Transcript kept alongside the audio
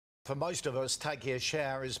For most of us, taking a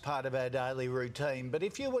shower is part of our daily routine. But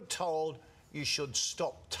if you were told you should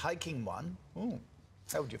stop taking one,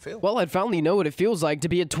 how would you feel? Well, I'd finally know what it feels like to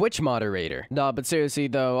be a Twitch moderator. Nah, but seriously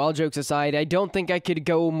though, all jokes aside, I don't think I could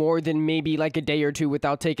go more than maybe like a day or two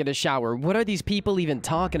without taking a shower. What are these people even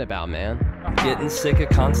talking about, man? Getting sick of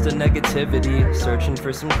constant negativity, searching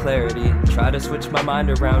for some clarity. Try to switch my mind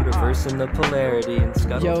around, reversing the polarity.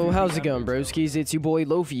 And yo, how's it going, broskies? It's your boy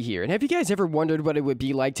Lofi here. And have you guys ever wondered what it would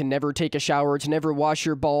be like to never take a shower, to never wash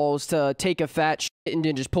your balls, to take a fat shit and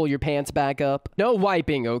then just pull your pants back up? No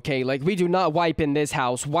wiping, okay? Like, we do not wipe in this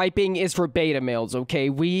house. Wiping is for beta males, okay?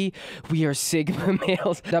 We are sigma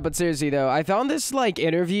males. No, but seriously though, I found this like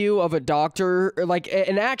interview of a doctor, or like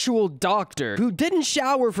an actual doctor who didn't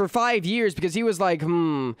shower for 5 years because he was like,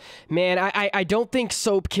 man, I don't think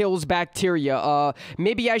soap kills bacteria.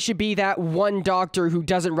 Maybe I should be that one doctor who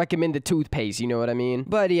doesn't recommend the toothpaste, you know what I mean?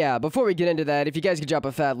 But yeah, before we get into that, if you guys could drop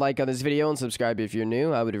a fat like on this video and subscribe if you're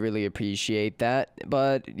new, I would really appreciate that.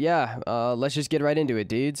 But yeah, let's just get right into it,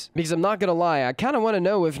 dudes. Because I'm not gonna lie, I kind of want to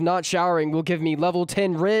know if not showering will give me level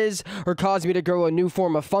 10 Riz or cause me to grow a new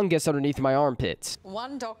form of fungus underneath my armpits.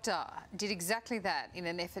 One doctor did exactly that in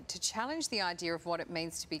an effort to challenge the idea of what it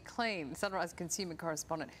means to be clean. Sunrise consumer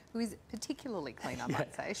correspondent, who is particularly clean, I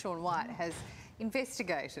might say, Sean White, has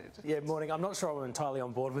investigated. Yeah, morning. I'm not sure I'm entirely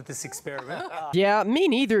on board with this experiment. Yeah, me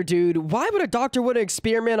neither, dude. Why would a doctor want to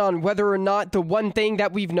experiment on whether or not the one thing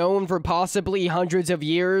that we've known for possibly hundreds of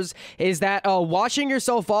years is that washing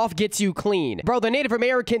yourself off gets you clean? Bro, the Native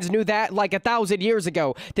Americans knew that like 1,000 years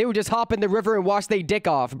ago. They would just hop in the river and wash their dick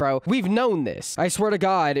off, bro. We've known this. I swear to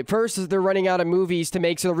God, at first they're running out of movies to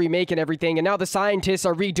make, so they're remaking everything, and now the scientists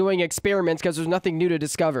are redoing experiments because there's nothing new to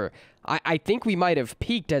discover. I think we might have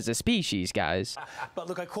peaked as a species, guys. But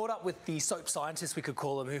look, I caught up with the soap scientist, we could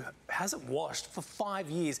call him, who hasn't washed for 5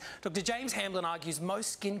 years. Dr. James Hamblin argues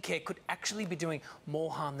most skincare could actually be doing more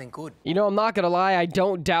harm than good. You know, I'm not gonna lie, I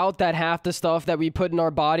don't doubt that half the stuff that we put in our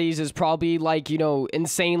bodies is probably, like, you know,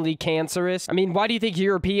 insanely cancerous. I mean, why do you think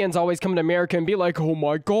Europeans always come to America and be like, oh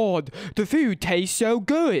my god, the food tastes so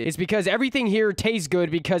good? It's because everything here tastes good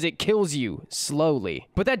because it kills you slowly.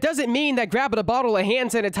 But that doesn't mean that grabbing a bottle of hand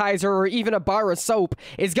sanitizer or even a bar of soap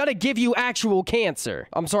is gonna give you actual cancer.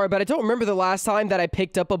 I'm sorry, but I don't remember the last time that I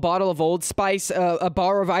picked up a bottle of Old Spice, a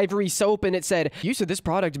bar of Ivory soap, and it said, use of this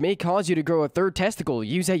product may cause you to grow a third testicle.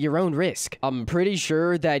 Use at your own risk. I'm pretty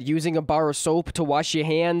sure that using a bar of soap to wash your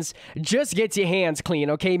hands just gets your hands clean,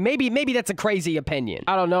 okay? Maybe that's a crazy opinion.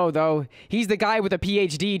 I don't know, though. He's the guy with a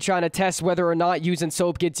PhD trying to test whether or not using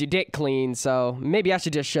soap gets your dick clean, so maybe I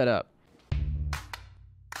should just shut up.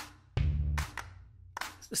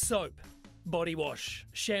 Soap, body wash,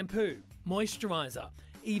 shampoo, moisturiser,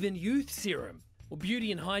 even youth serum. Well,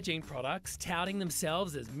 beauty and hygiene products touting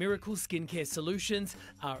themselves as miracle skincare solutions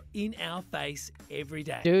are in our face every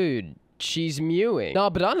day. Dude, she's mewing. No,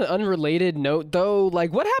 but on an unrelated note, though,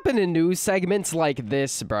 like, what happened in news segments like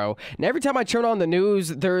this, bro? And every time I turn on the news,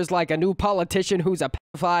 there's, like, a new politician who's a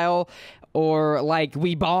pedophile, or, like,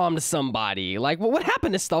 we bombed somebody. Like, well, what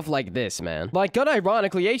happened to stuff like this, man? Like,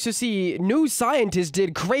 unironically, I used to see news scientists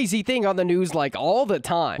did crazy thing on the news, like, all the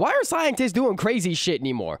time. Why are scientists doing crazy shit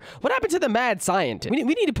anymore? What happened to the mad scientist? We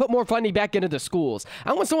need to put more funding back into the schools.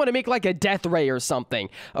 I want someone to make, like, a death ray or something.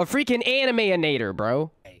 A freaking animator,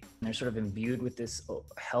 bro. They're sort of imbued with this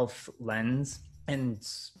health lens and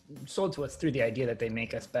sold to us through the idea that they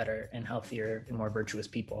make us better and healthier and more virtuous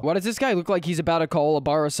people. Why does this guy look like he's about to call a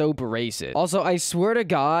bar of soap racist? Also, I swear to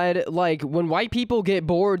God, like, when white people get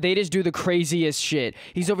bored, they just do the craziest shit.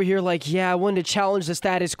 He's over here like, yeah, I wanted to challenge the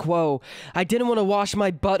status quo. I didn't want to wash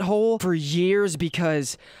my butthole for years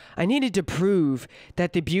because I needed to prove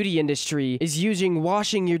that the beauty industry is using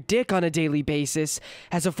washing your dick on a daily basis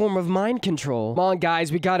as a form of mind control. Come on,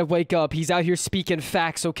 guys, we gotta wake up. He's out here speaking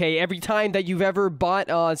facts, okay? Every time that you've ever bought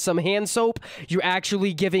some hand soap, you're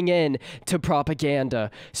actually giving in to propaganda.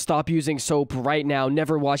 Stop using soap right now.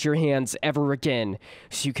 Never wash your hands ever again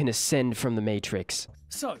so you can ascend from the Matrix.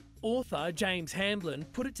 So, author James Hamblin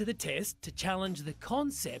put it to the test to challenge the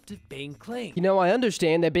concept of being clean. You know, I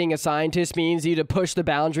understand that being a scientist means you to push the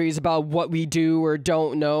boundaries about what we do or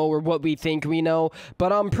don't know or what we think we know,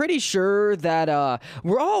 but I'm pretty sure that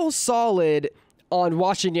we're all solid on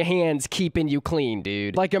washing your hands, keeping you clean,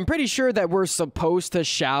 dude. Like, I'm pretty sure that we're supposed to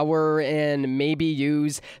shower and maybe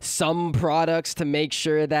use some products to make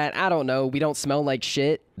sure that, I don't know, we don't smell like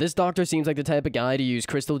shit. This doctor seems like the type of guy to use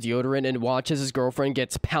crystal deodorant and watch as his girlfriend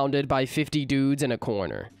gets pounded by 50 dudes in a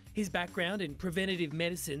corner. His background in preventative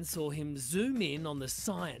medicine saw him zoom in on the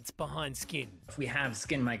science behind skin. If we have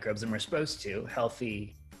skin microbes, and we're supposed to,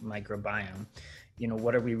 healthy microbiome, you know,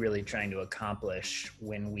 what are we really trying to accomplish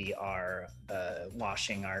when we are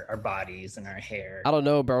washing our bodies and our hair? I don't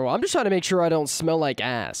know, bro. I'm just trying to make sure I don't smell like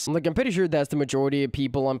ass. Like, I'm pretty sure that's the majority of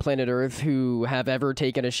people on planet Earth who have ever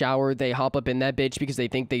taken a shower. They hop up in that bitch because they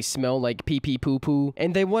think they smell like pee-pee poo-poo,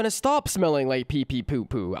 and they want to stop smelling like pee-pee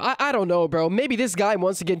poo-poo. I don't know, bro. Maybe this guy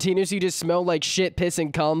wants to continuously just smell like shit, piss,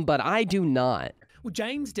 and cum, but I do not. Well,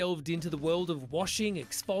 James delved into the world of washing,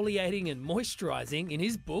 exfoliating, and moisturising in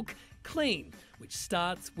his book, Clean, which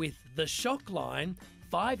starts with the shock line,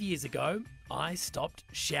 5 years ago, I stopped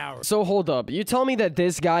showering. So hold up, you tell me that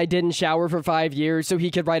this guy didn't shower for 5 years so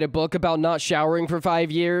he could write a book about not showering for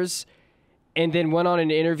 5 years, and then went on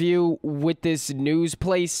an interview with this news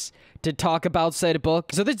place to talk about said book?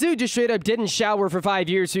 So this dude just straight up didn't shower for 5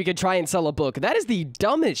 years so he could try and sell a book. That is the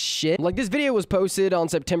dumbest shit. Like, this video was posted on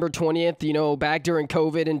September 20th, you know, back during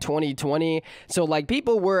COVID in 2020. So, like,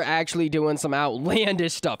 people were actually doing some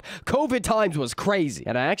outlandish stuff. COVID times was crazy.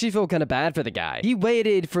 And I actually feel kind of bad for the guy. He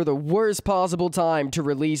waited for the worst possible time to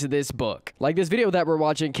release this book. Like, this video that we're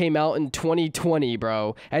watching came out in 2020,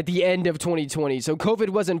 bro. At the end of 2020. So COVID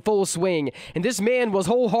was in full swing. And this man was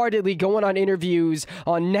wholeheartedly going on interviews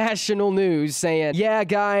on national news saying, yeah,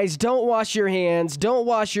 guys, don't wash your hands, don't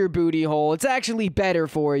wash your booty hole, it's actually better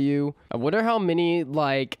for you. I wonder how many,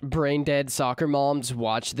 like, brain-dead soccer moms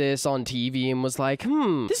watched this on TV and was like,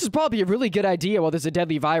 this is probably a really good idea while there's a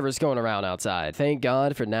deadly virus going around outside. Thank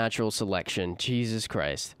God for natural selection. Jesus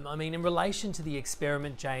Christ. I mean, in relation to the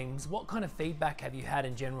experiment, James, what kind of feedback have you had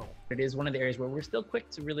in general? It is one of the areas where we're still quick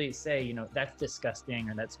to really say, you know, that's disgusting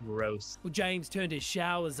or that's gross. Well, James turned his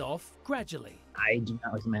showers off gradually. I do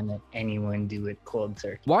not recommend that anyone do it cold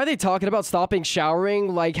turkey. Why are they talking about stopping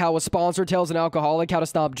showering like how a sponsor tells an alcoholic how to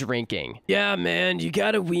stop drinking? Yeah, man, you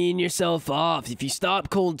gotta wean yourself off. If you stop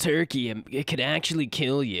cold turkey, it could actually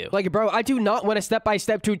kill you. Like, bro, I do not want a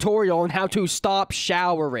step-by-step tutorial on how to stop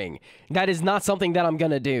showering. That is not something that I'm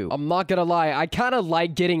gonna do. I'm not gonna lie, I kind of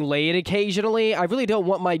like getting laid occasionally. I really don't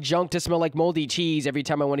want my junk to smell like moldy cheese every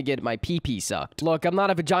time I want to get my pee-pee sucked. Look, I'm not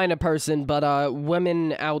a vagina person, but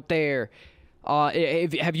women out there,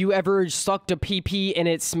 have you ever sucked a pee-pee and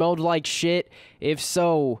it smelled like shit? If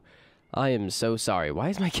so, I am so sorry. Why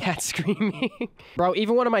is my cat screaming? Bro,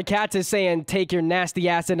 even one of my cats is saying, take your nasty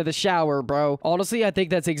ass into the shower, bro. Honestly, I think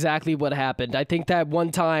that's exactly what happened. I think that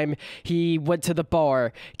one time he went to the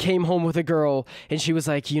bar, came home with a girl, and she was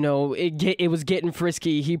like, you know, it was getting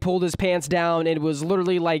frisky. He pulled his pants down, and it was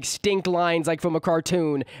literally like stink lines like from a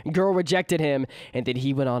cartoon. Girl rejected him, and then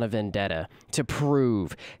he went on a vendetta to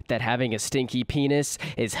prove that having a stinky penis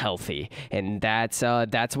is healthy. And that's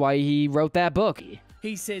why he wrote that book.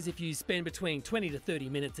 He says if you spend between 20 to 30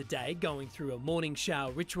 minutes a day going through a morning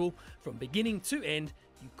shower ritual from beginning to end,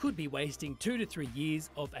 you could be wasting 2 to 3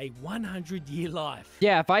 years of a 100-year life.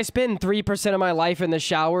 Yeah, if I spend 3% of my life in the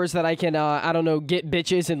showers that I can, I don't know, get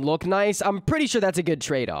bitches and look nice, I'm pretty sure that's a good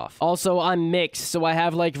trade-off. Also, I'm mixed, so I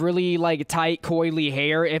have, like, really, like, tight, coily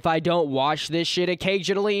hair. If I don't wash this shit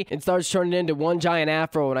occasionally, it starts turning into one giant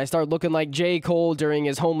afro, and I start looking like J. Cole during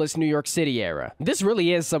his homeless New York City era. This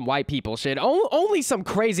really is some white people shit. Only some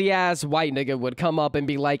crazy-ass white nigga would come up and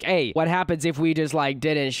be like, hey, what happens if we just, like,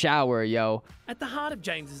 didn't shower, yo? At the heart of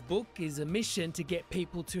James's book is a mission to get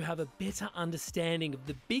people to have a better understanding of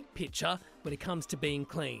the big picture when it comes to being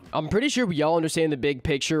clean. I'm pretty sure we all understand the big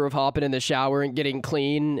picture of hopping in the shower and getting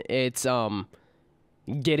clean. It's,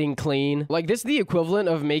 getting clean. Like, this is the equivalent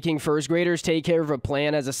of making first graders take care of a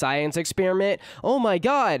plant as a science experiment. Oh my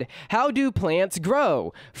god, how do plants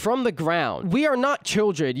grow? From the ground. We are not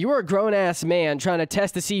children. You are a grown-ass man trying to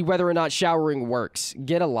test to see whether or not showering works.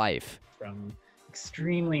 Get a life. From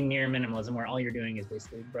extremely near minimalism, where all you're doing is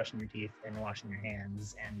basically brushing your teeth and washing your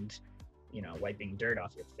hands and, you know, wiping dirt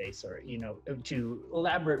off your face, or, you know, to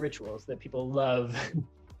elaborate rituals that people love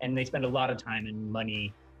and they spend a lot of time and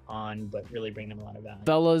money on, but really bring them a lot of value.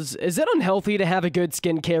 Fellas, is it unhealthy to have a good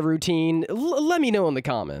skincare routine? Let me know in the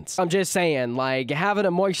comments. I'm just saying, like, having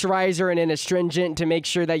a moisturizer and an astringent to make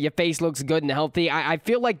sure that your face looks good and healthy, I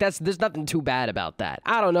feel like there's nothing too bad about that.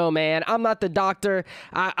 I don't know, man. I'm not the doctor.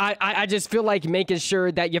 I just feel like making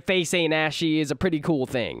sure that your face ain't ashy is a pretty cool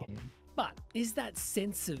thing. But is that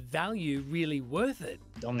sense of value really worth it?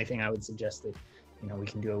 The only thing I would suggest that, you know, we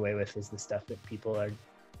can do away with is the stuff that people are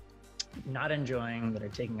not enjoying, that are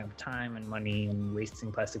taking up time and money and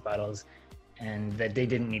wasting plastic bottles, and that they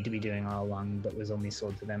didn't need to be doing all along, but was only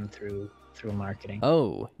sold to them through through marketing.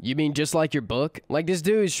 Oh, you mean just like your book? Like this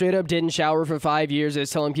dude straight up didn't shower for 5 years and is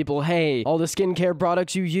telling people, hey, all the skincare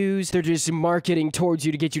products you use, they're just marketing towards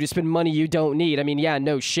you to get you to spend money you don't need. I mean, yeah,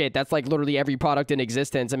 no shit. That's like literally every product in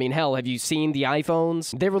existence. I mean, hell, have you seen the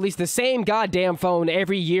iPhones? They release the same goddamn phone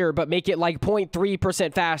every year, but make it like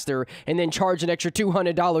 0.3% faster and then charge an extra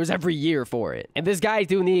 $200 every year for it. And this guy's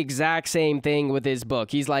doing the exact same thing with his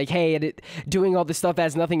book. He's like, hey, doing all this stuff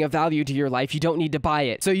adds nothing of value to your life. You don't need to buy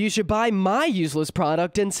it. So you should buy my useless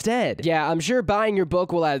product instead. Yeah, I'm sure buying your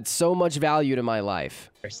book will add so much value to my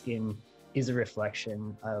life. Our skin is a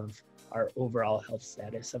reflection of our overall health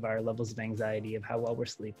status, of our levels of anxiety, of how well we're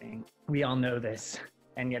sleeping. We all know this,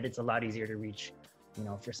 and yet it's a lot easier to reach, you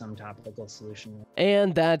know, for some topical solution.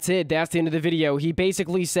 And that's it. That's the end of the video. He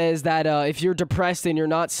basically says that if you're depressed and you're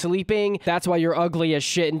not sleeping, that's why you're ugly as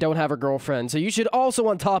shit and don't have a girlfriend. So you should also,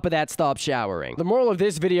 on top of that, stop showering. The moral of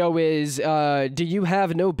this video is, do you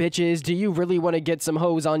have no bitches? Do you really want to get some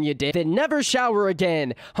hoes on your dick? Then never shower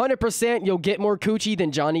again. 100% you'll get more coochie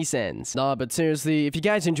than Johnny sends. Nah, but seriously, if you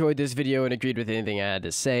guys enjoyed this video and agreed with anything I had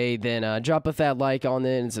to say, then drop a fat like on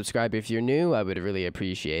it and subscribe if you're new. I would really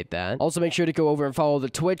appreciate that. Also, make sure to go over and follow the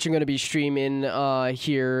Twitch. I'm going to be streaming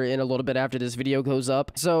here in a little bit after this video goes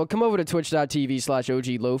up. So come over to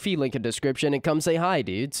twitch.tv/OGLofi, link in description, and come say hi,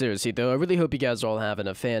 dude. Seriously, though, I really hope you guys are all having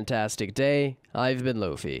a fantastic day. I've been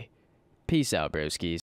Lofi. Peace out, broskies.